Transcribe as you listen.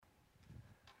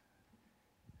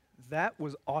That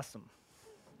was awesome.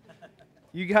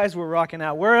 You guys were rocking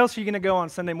out. Where else are you going to go on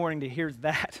Sunday morning to hear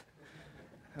that?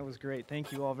 That was great.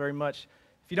 Thank you all very much.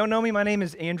 If you don't know me, my name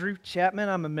is Andrew Chapman.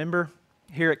 I'm a member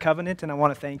here at Covenant, and I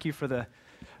want to thank you for the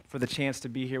chance to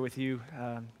be here with you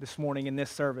this morning in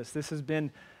this service. This has been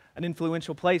an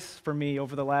influential place for me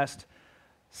over the last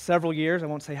several years. I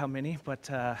won't say how many, but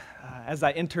as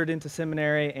I entered into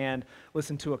seminary and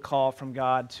listened to a call from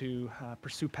God to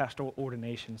pursue pastoral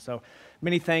ordination. So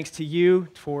many thanks to you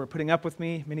for putting up with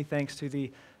me. Many thanks to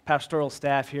the pastoral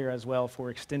staff here as well for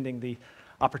extending the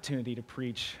opportunity to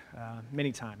preach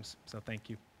many times. So thank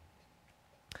you.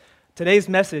 Today's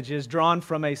message is drawn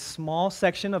from a small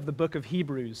section of the book of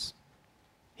Hebrews.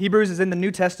 Hebrews is in the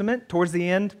New Testament, towards the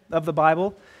end of the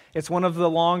Bible. It's one of the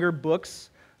longer books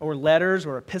or letters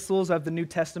or epistles of the New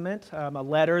Testament, a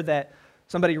letter that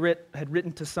somebody had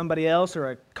written to somebody else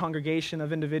or a congregation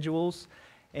of individuals.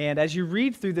 And as you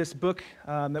read through this book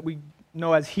that we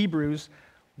know as Hebrews,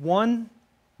 one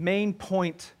main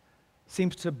point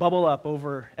seems to bubble up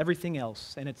over everything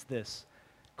else, and it's this: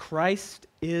 Christ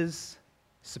is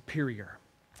superior.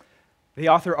 The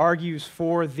author argues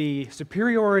for the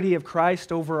superiority of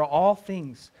Christ over all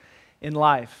things in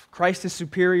life. Christ is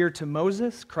superior to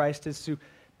Moses. Christ is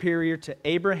superior to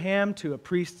Abraham, to a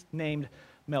priest named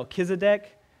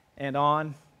Melchizedek, and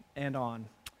on and on.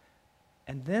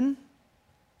 And then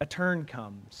a turn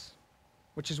comes,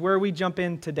 which is where we jump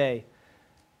in today.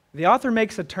 The author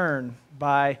makes a turn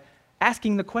by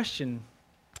asking the question,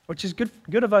 which is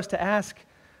good of us to ask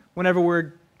whenever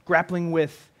we're grappling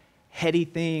with heady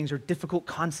things or difficult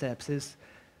concepts, is,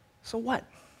 so what?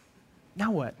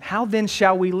 Now what? How then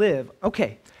shall we live?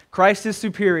 Okay, Christ is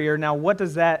superior. Now what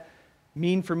does that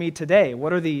mean for me today?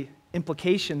 What are the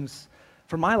implications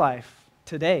for my life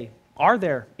today? Are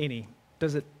there any?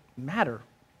 Does it matter?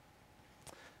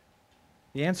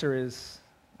 The answer is,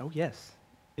 oh yes,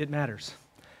 it matters.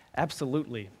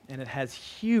 Absolutely. And it has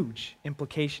huge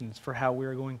implications for how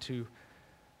we're going to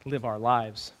live our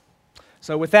lives.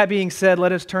 So with that being said,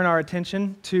 let us turn our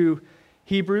attention to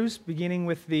Hebrews, beginning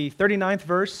with the 39th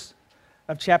verse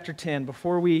of chapter 10.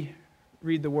 Before we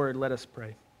read the word, let us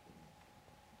pray.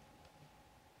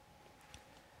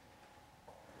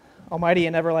 Almighty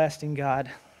and everlasting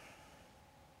God,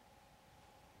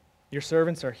 your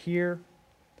servants are here,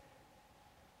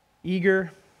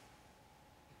 eager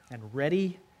and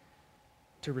ready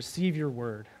to receive your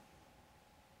word,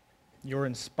 your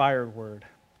inspired word,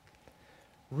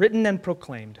 written and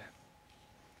proclaimed.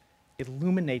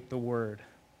 Illuminate the word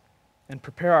and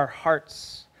prepare our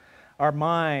hearts, our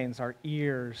minds, our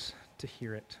ears to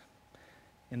hear it.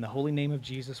 In the holy name of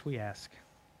Jesus we ask.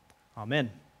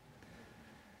 Amen.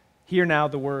 Hear now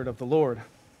the word of the Lord.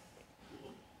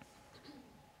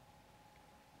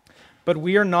 But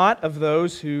we are not of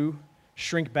those who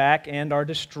shrink back and are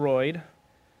destroyed,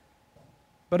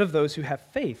 but of those who have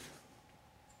faith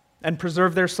and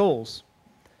preserve their souls.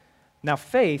 Now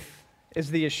faith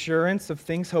is the assurance of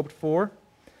things hoped for,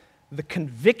 the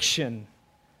conviction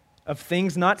of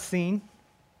things not seen.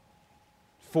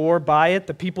 For by it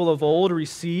the people of old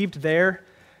received their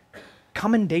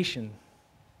commendation.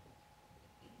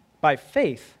 By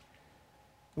faith,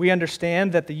 we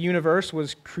understand that the universe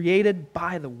was created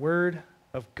by the Word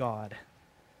of God,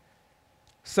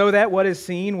 so that what is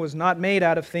seen was not made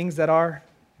out of things that are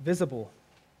visible.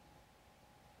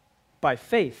 By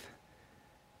faith,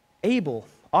 Abel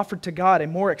offered to God a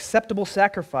more acceptable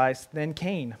sacrifice than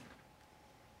Cain,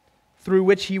 through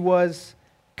which he was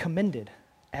commended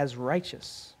as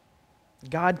righteous,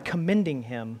 God commending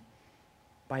him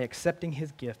by accepting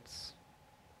his gifts.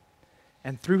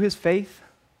 And through his faith,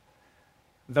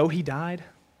 though he died,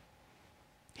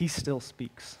 he still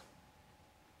speaks.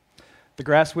 The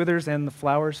grass withers and the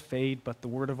flowers fade, but the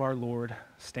word of our Lord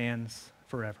stands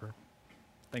forever.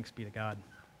 Thanks be to God.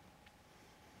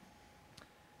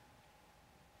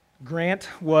 Grant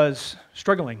was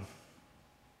struggling.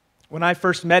 When I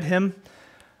first met him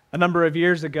a number of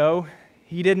years ago,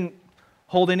 he didn't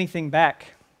hold anything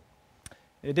back.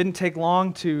 It didn't take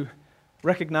long to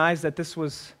recognize that this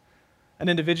was an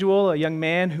individual, a young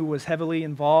man who was heavily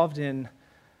involved in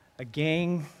a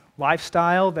gang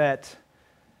lifestyle that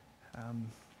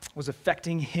was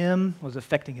affecting him, was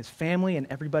affecting his family and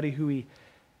everybody who he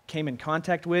came in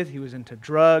contact with. He was into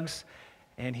drugs,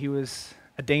 and he was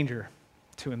a danger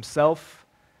to himself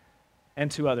and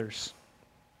to others.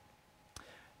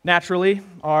 Naturally,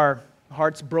 our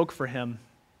hearts broke for him,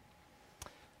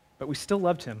 but we still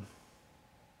loved him.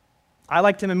 I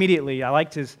liked him immediately. I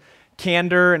liked his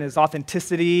candor and his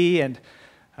authenticity, and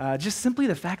just simply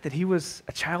the fact that he was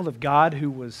a child of God who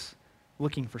was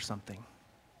looking for something.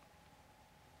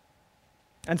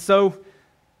 And so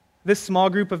this small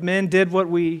group of men did what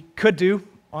we could do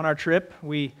on our trip.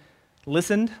 We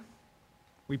listened.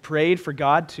 We prayed for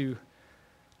God to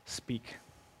speak.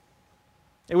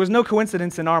 It was no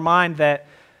coincidence in our mind that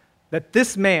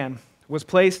this man was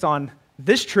placed on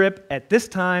this trip at this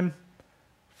time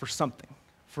for something,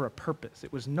 for a purpose.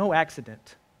 It was no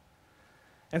accident.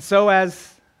 And so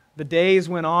as the days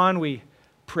went on, we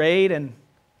prayed and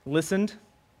listened,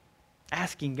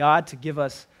 asking God to give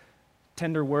us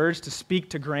tender words to speak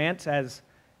to Grant as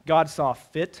God saw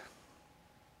fit.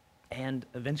 And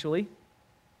eventually,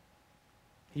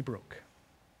 he broke.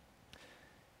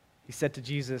 He said to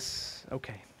Jesus,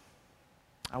 "Okay,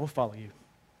 I will follow you.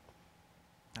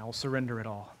 I will surrender it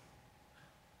all."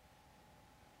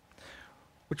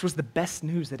 Which was the best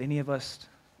news that any of us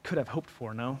could have hoped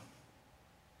for, no?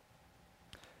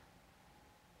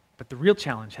 But the real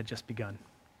challenge had just begun.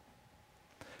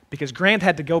 Because Grant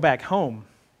had to go back home,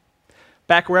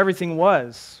 back where everything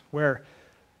was, where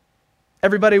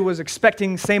everybody was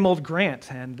expecting same old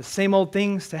Grant and the same old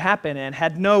things to happen and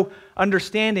had no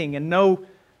understanding and no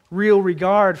real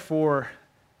regard for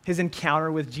his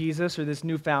encounter with Jesus or this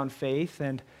newfound faith.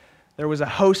 And there was a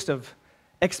host of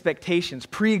expectations,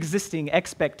 pre-existing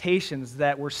expectations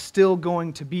that were still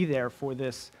going to be there for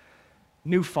this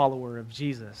new follower of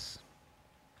Jesus.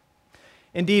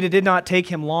 Indeed, it did not take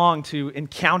him long to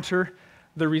encounter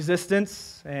the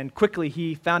resistance, and quickly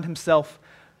he found himself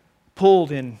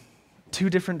pulled in two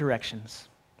different directions.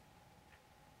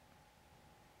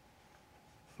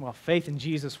 While faith in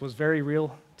Jesus was very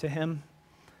real to him,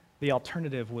 the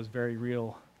alternative was very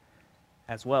real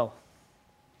as well.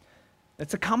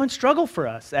 It's a common struggle for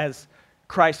us as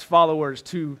Christ followers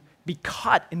to be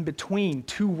caught in between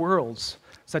two worlds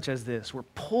such as this. We're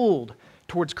pulled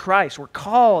towards Christ. We're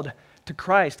called to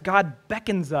Christ. God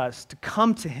beckons us to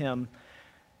come to him.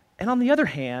 And on the other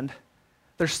hand,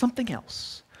 there's something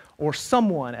else or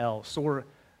someone else or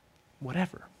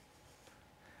whatever.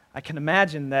 I can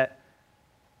imagine that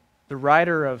the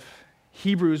writer of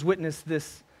Hebrews witnessed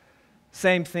this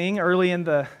same thing early in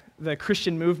the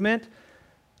Christian movement,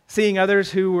 seeing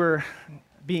others who were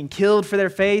being killed for their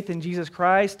faith in Jesus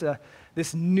Christ,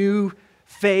 this new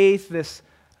faith, this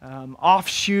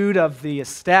offshoot of the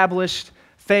established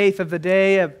faith of the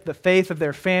day, of the faith of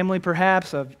their family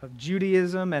perhaps, of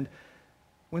Judaism. And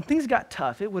when things got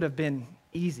tough, it would have been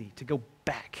easy to go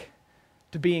back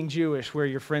to being Jewish where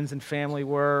your friends and family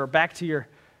were, or back to your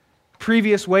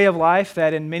previous way of life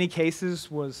that in many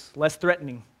cases was less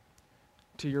threatening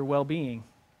to your well-being.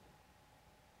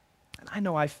 And I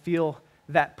know I feel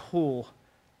that pull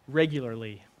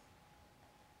regularly.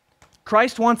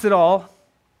 Christ wants it all.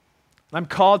 I'm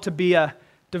called to be a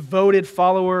devoted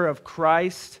follower of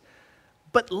Christ.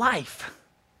 But life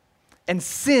and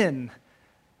sin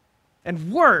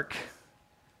and work,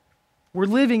 we're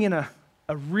living in a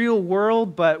real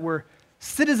world, but we're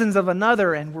citizens of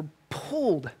another, and we're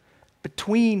pulled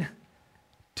between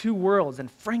two worlds. And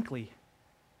frankly,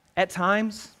 at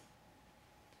times,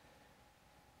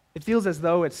 it feels as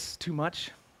though it's too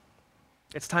much.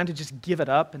 It's time to just give it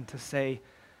up and to say,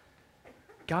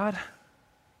 God,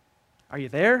 are you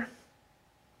there?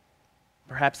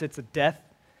 Perhaps it's a death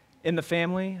in the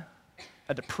family,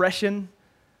 a depression,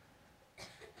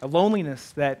 a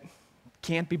loneliness that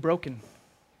can't be broken.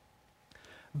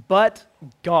 But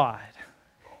God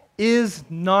is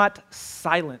not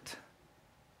silent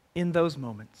in those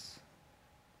moments.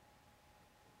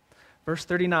 Verse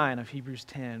 39 of Hebrews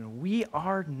 10, we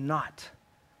are not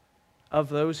of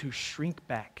those who shrink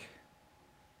back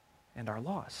and are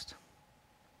lost.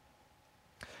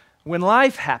 When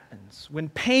life happens, when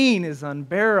pain is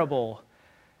unbearable,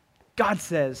 God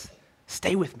says,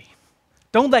 stay with me.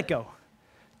 Don't let go.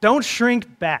 Don't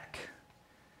shrink back.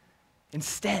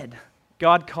 Instead,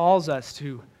 God calls us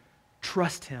to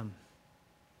trust him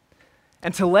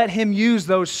and to let him use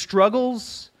those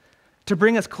struggles to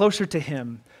bring us closer to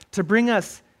him, to bring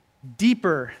us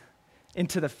deeper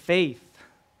into the faith.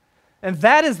 And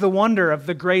that is the wonder of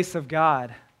the grace of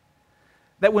God.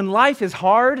 That when life is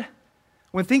hard,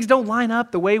 when things don't line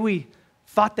up the way we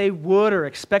thought they would or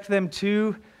expect them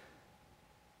to,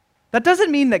 that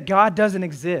doesn't mean that God doesn't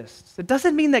exist. It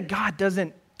doesn't mean that God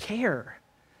doesn't care.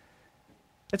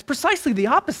 It's precisely the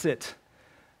opposite.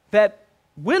 That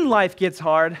when life gets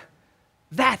hard,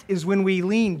 that is when we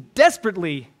lean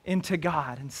desperately into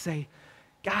God and say,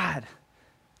 God,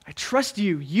 I trust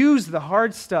you. Use the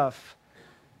hard stuff.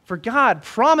 For God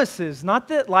promises not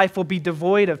that life will be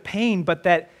devoid of pain, but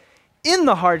that in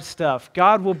the hard stuff,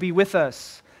 God will be with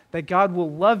us, that God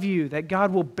will love you, that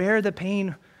God will bear the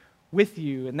pain with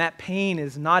you, and that pain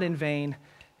is not in vain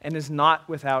and is not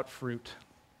without fruit.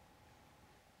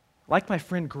 like my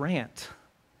friend Grant,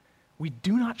 we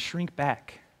do not shrink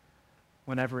back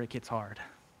whenever it gets hard.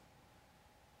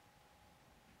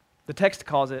 The text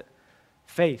calls it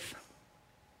faith.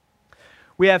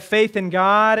 We have faith in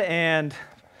God, and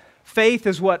faith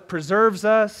is what preserves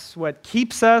us, what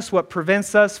keeps us, what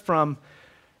prevents us from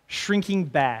shrinking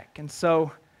back. And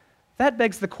so that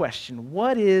begs the question,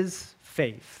 what is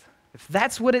faith? If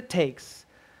that's what it takes,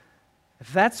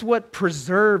 if that's what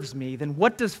preserves me, then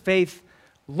what does faith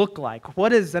look like?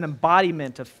 What is an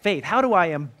embodiment of faith? How do I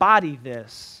embody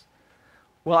this?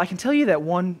 Well, I can tell you that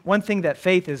one thing that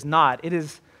faith is not. It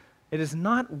is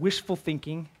not wishful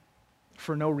thinking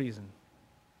for no reason.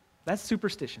 That's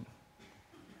superstition.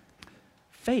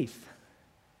 Faith,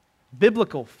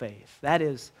 biblical faith, that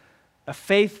is a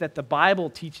faith that the Bible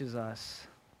teaches us,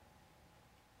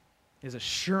 is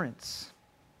assurance,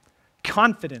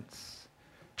 confidence,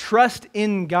 trust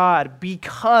in God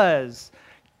because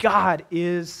God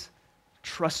is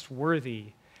trustworthy.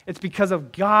 It's because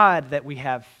of God that we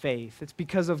have faith. It's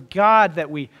because of God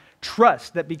that we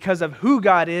trust, that because of who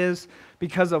God is,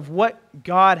 because of what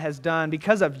God has done,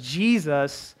 because of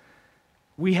Jesus,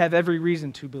 we have every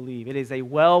reason to believe. It is a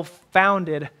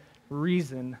well-founded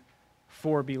reason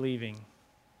for believing.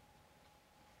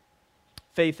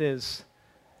 Faith is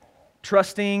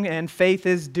trusting and faith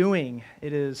is doing.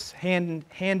 It is hand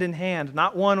in hand,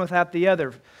 not one without the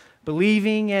other.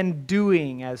 Believing and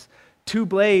doing, as two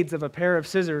blades of a pair of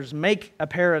scissors make a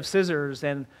pair of scissors,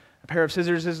 and a pair of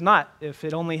scissors is not if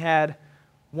it only had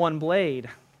one blade.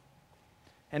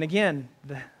 And again,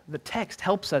 the text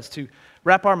helps us to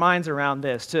wrap our minds around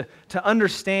this, to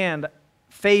understand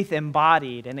faith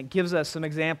embodied, and it gives us some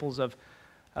examples of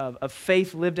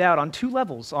faith lived out on two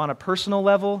levels, on a personal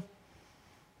level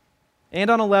and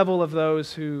on a level of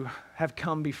those who have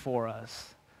come before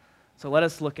us. So let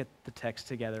us look at the text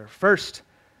together. First,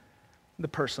 the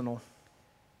personal.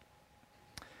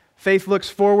 Faith looks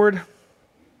forward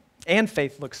and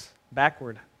faith looks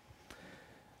backward.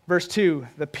 Verse 2,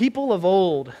 the people of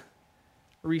old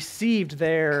received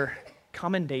their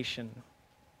commendation.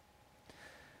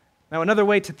 Now, another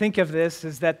way to think of this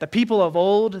is that the people of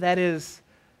old, that is,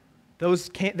 those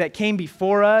that came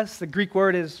before us, the Greek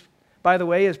word is, by the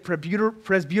way, is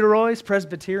presbyteros,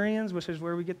 Presbyterians, which is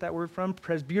where we get that word from,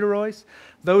 presbyteros.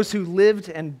 Those who lived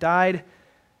and died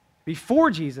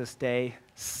before Jesus' day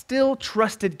still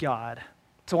trusted God.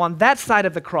 So on that side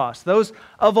of the cross, those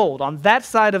of old, on that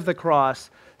side of the cross,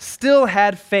 still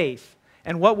had faith.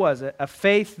 And what was it? A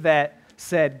faith that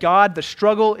said, God, the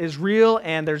struggle is real,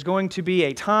 and there's going to be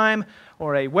a time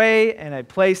or a way and a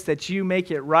place that you make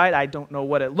it right. I don't know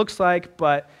what it looks like,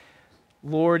 but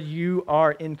Lord, you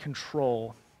are in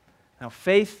control. Now,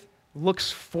 faith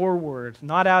looks forward,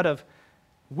 not out of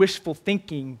wishful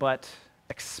thinking, but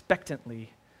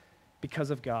expectantly because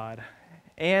of God.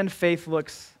 And faith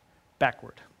looks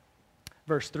backward.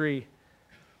 Verse 3,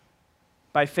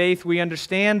 by faith we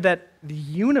understand that the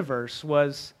universe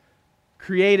was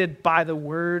created by the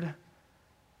word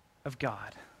of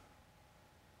God.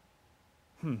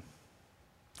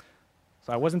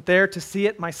 So I wasn't there to see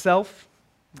it myself.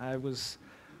 I was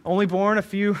only born a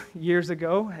few years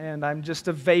ago, and I'm just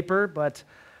a vapor, but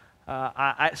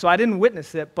so I didn't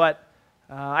witness it, but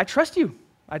I trust you.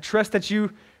 I trust that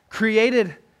you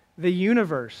created the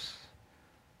universe.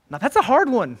 Now, that's a hard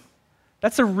one.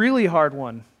 That's a really hard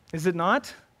one, is it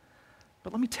not?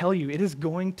 But let me tell you, it is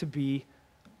going to be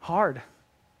hard.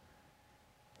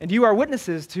 And you are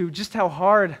witnesses to just how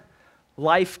hard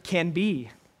life can be.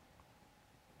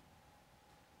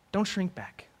 Don't shrink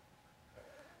back.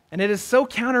 And it is so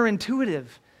counterintuitive,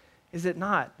 is it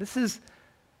not? This is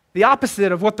the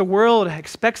opposite of what the world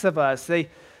expects of us. The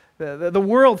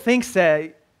world thinks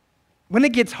that when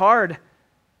it gets hard,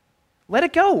 let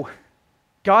it go.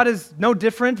 God is no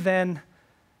different than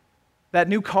that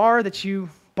new car that you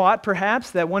bought,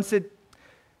 perhaps, that once it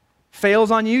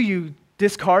fails on you, you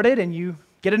discard it and you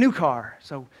get a new car.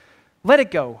 So let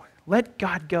it go. Let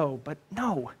God go. But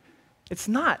no, it's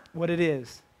not what it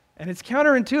is. And it's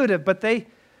counterintuitive, but they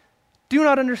do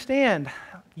not understand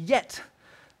yet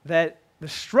that the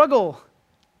struggle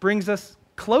brings us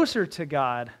closer to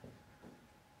God.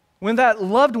 When that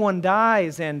loved one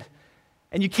dies and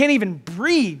you can't even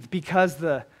breathe because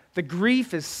the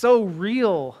grief is so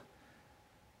real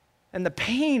and the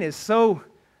pain is so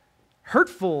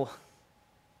hurtful,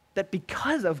 that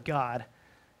because of God,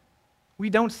 we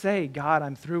don't say, God,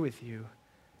 I'm through with you.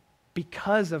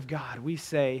 Because of God, we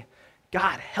say,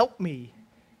 God, help me.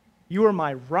 You are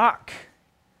my rock,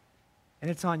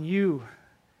 and it's on you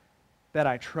that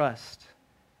I trust.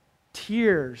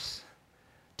 Tears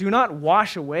do not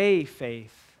wash away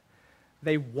faith,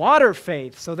 They water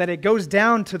faith so that it goes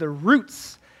down to the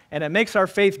roots and it makes our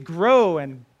faith grow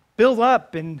and build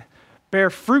up and bear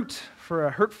fruit for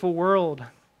a hurtful world.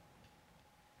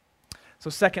 So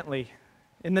secondly,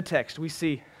 in the text, we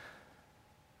see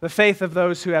the faith of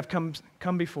those who have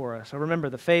come before us. So remember,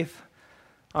 the faith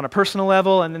on a personal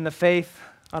level and then the faith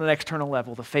on an external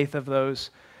level, the faith of those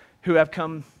who have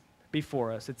come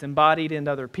before us. It's embodied in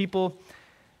other people,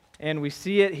 and we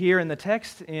see it here in the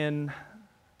text in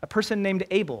a person named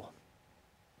Abel.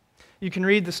 You can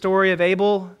read the story of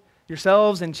Abel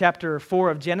yourselves in chapter 4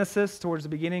 of Genesis, towards the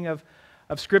beginning of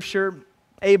Scripture.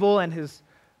 Abel and his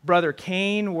brother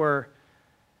Cain were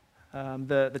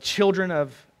the children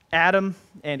of Adam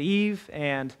and Eve,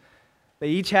 and they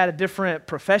each had a different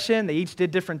profession. They each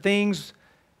did different things.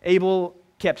 Abel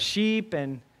kept sheep,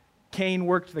 and Cain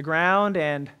worked the ground,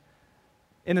 and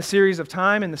in the series of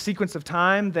time, in the sequence of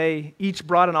time, they each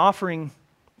brought an offering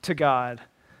to God.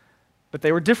 But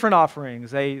they were different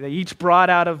offerings. They each brought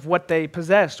out of what they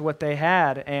possessed, what they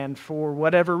had, and for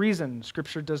whatever reason,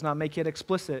 Scripture does not make it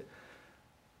explicit,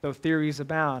 though theories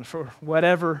abound. For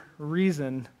whatever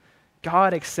reason,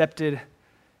 God accepted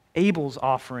Abel's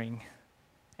offering,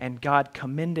 and God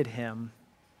commended him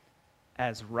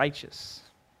as righteous.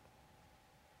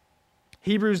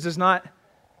 Hebrews does not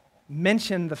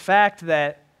mention the fact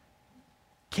that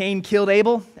Cain killed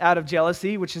Abel out of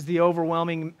jealousy, which is the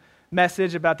overwhelming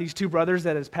message about these two brothers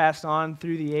that has passed on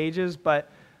through the ages. But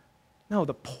no,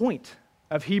 the point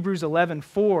of Hebrews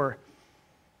 11:4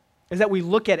 is that we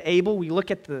look at Abel, we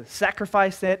look at the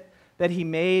sacrifice that he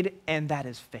made, and that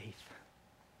is faith.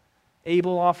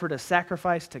 Abel offered a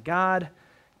sacrifice to God.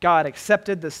 God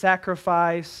accepted the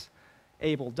sacrifice.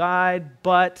 Abel died,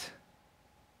 but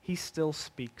he still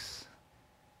speaks,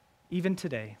 even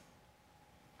today.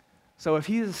 So if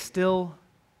he is still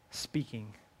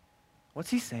speaking, what's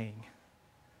he saying?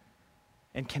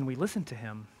 And can we listen to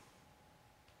him?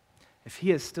 If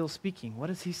he is still speaking, what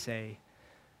does he say?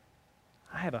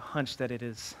 I have a hunch that it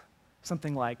is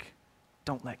something like,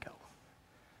 don't let go.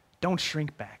 Don't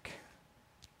shrink back.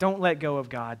 Don't let go of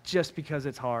God just because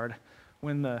it's hard.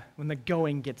 When the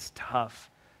going gets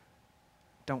tough,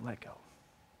 don't let go.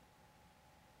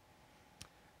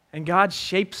 And God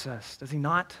shapes us, does he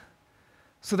not?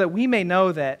 So that we may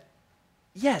know that,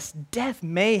 yes, death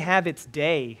may have its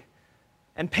day,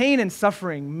 and pain and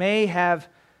suffering may have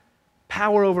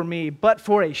power over me, but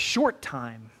for a short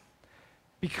time.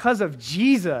 Because of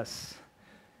Jesus,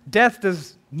 death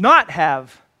does not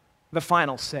have the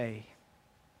final say.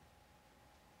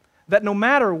 That no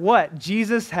matter what,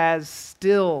 Jesus has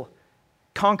still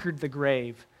conquered the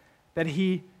grave, that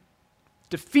he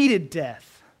defeated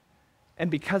death, and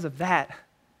because of that,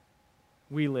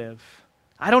 we live.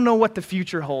 I don't know what the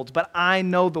future holds, but I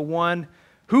know the one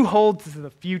who holds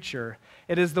the future.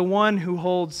 It is the one who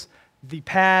holds the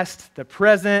past, the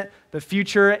present, the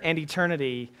future, and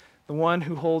eternity, the one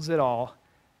who holds it all.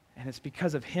 And it's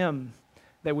because of him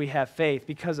that we have faith.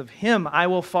 Because of him, I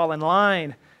will fall in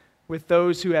line with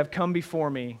those who have come before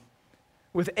me.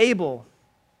 With Abel,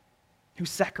 who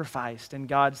sacrificed, and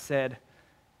God said,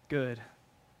 good.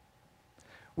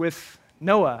 With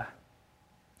Noah,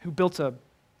 who built a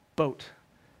boat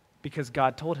because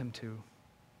God told him to.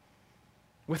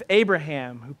 With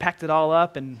Abraham, who packed it all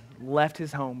up and left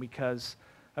his home because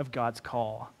of God's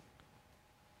call.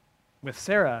 With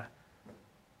Sarah,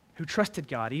 who trusted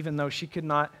God even though she could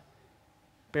not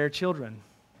bear children.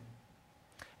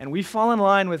 And we fall in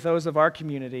line with those of our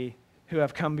community who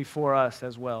have come before us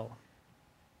as well.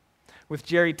 With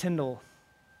Jerry Tyndall,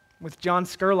 with John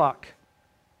Skurlock,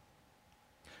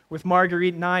 with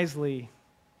Marguerite Nisley,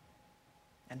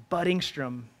 and Bud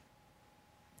Engstrom,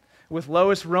 with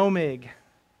Lois Romig,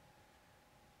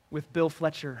 with Bill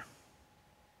Fletcher,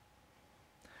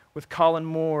 with Colin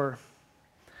Moore,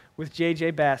 with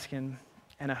J.J. Baskin,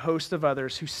 and a host of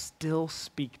others who still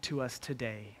speak to us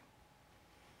today,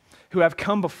 who have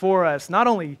come before us, not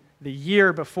only the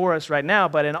year before us right now,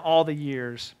 but in all the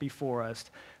years before us,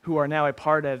 who are now a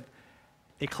part of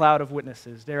a cloud of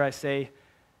witnesses, dare I say,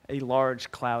 a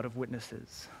large cloud of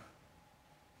witnesses,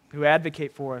 who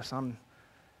advocate for us on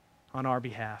our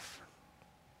behalf.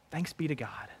 Thanks be to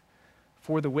God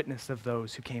for the witness of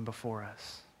those who came before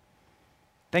us.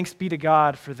 Thanks be to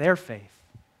God for their faith,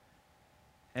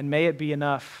 and may it be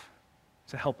enough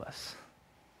to help us.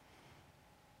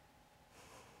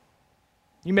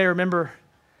 You may remember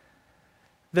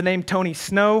the name Tony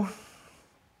Snow,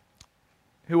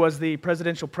 who was the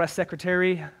presidential press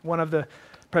secretary, one of the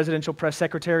presidential press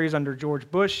secretaries under George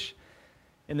Bush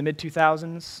in the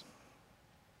mid-2000s.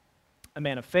 A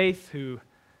man of faith who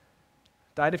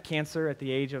died of cancer at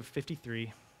the age of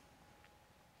 53.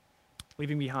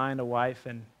 leaving behind a wife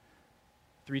and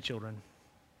 3 children.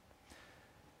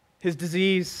 His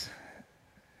disease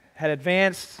had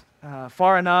advanced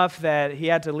far enough that he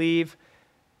had to leave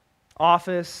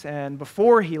office, and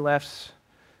before he left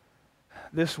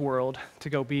this world to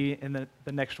go be in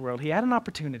the next world, he had an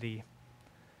opportunity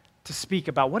to speak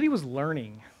about what he was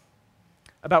learning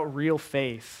about real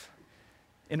faith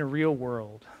in a real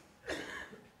world.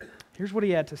 Here's what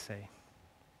he had to say.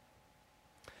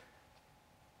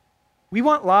 We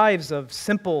want lives of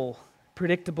simple,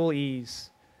 predictable ease,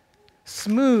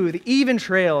 smooth, even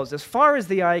trails as far as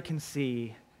the eye can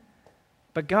see.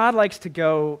 But God likes to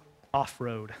go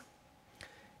off-road.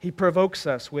 He provokes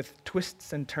us with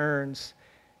twists and turns.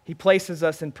 He places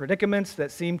us in predicaments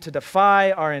that seem to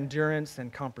defy our endurance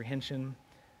and comprehension.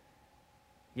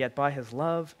 Yet by his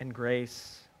love and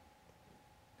grace,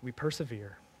 we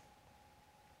persevere.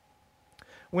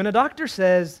 When a doctor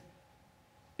says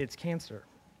it's cancer,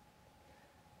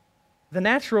 the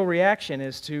natural reaction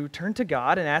is to turn to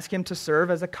God and ask him to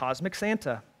serve as a cosmic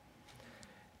Santa.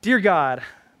 Dear God,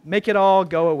 make it all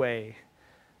go away.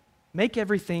 Make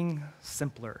everything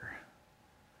simpler.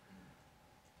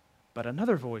 But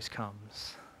another voice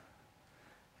comes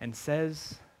and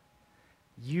says,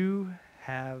 you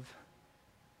have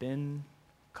been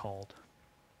called.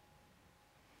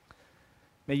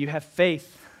 May you have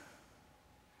faith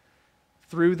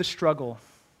through the struggle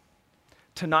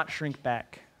to not shrink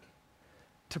back,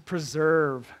 to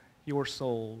preserve your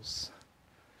souls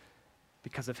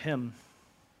because of him.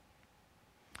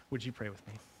 Would you pray with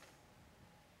me?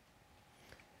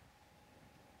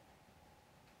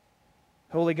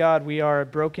 Holy God, we are a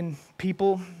broken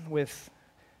people with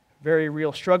very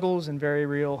real struggles and very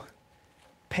real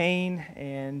pain,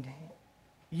 and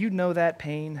you know that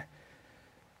pain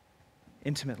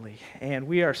intimately. And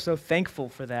we are so thankful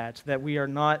for that we are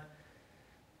not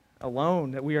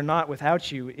alone, that we are not without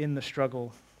you in the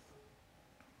struggle.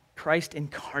 Christ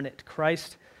incarnate,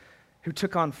 Christ who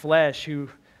took on flesh, who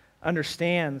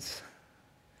understands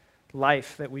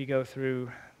life that we go through,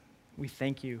 we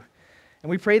thank you. And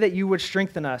we pray that you would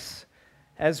strengthen us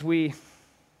as we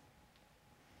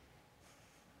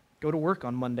go to work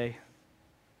on Monday,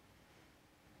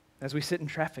 as we sit in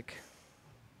traffic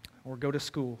or go to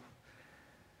school.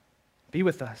 Be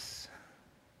with us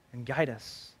and guide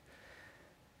us.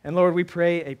 And Lord, we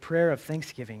pray a prayer of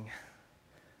thanksgiving,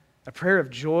 a prayer of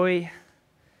joy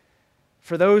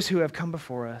for those who have come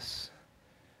before us,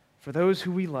 for those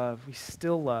who we love, we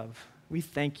still love. We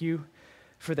thank you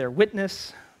for their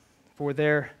witness, for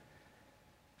their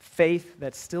faith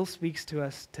that still speaks to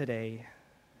us today.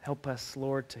 Help us,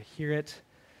 Lord, to hear it.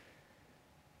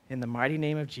 In the mighty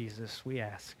name of Jesus, we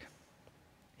ask.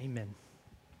 Amen.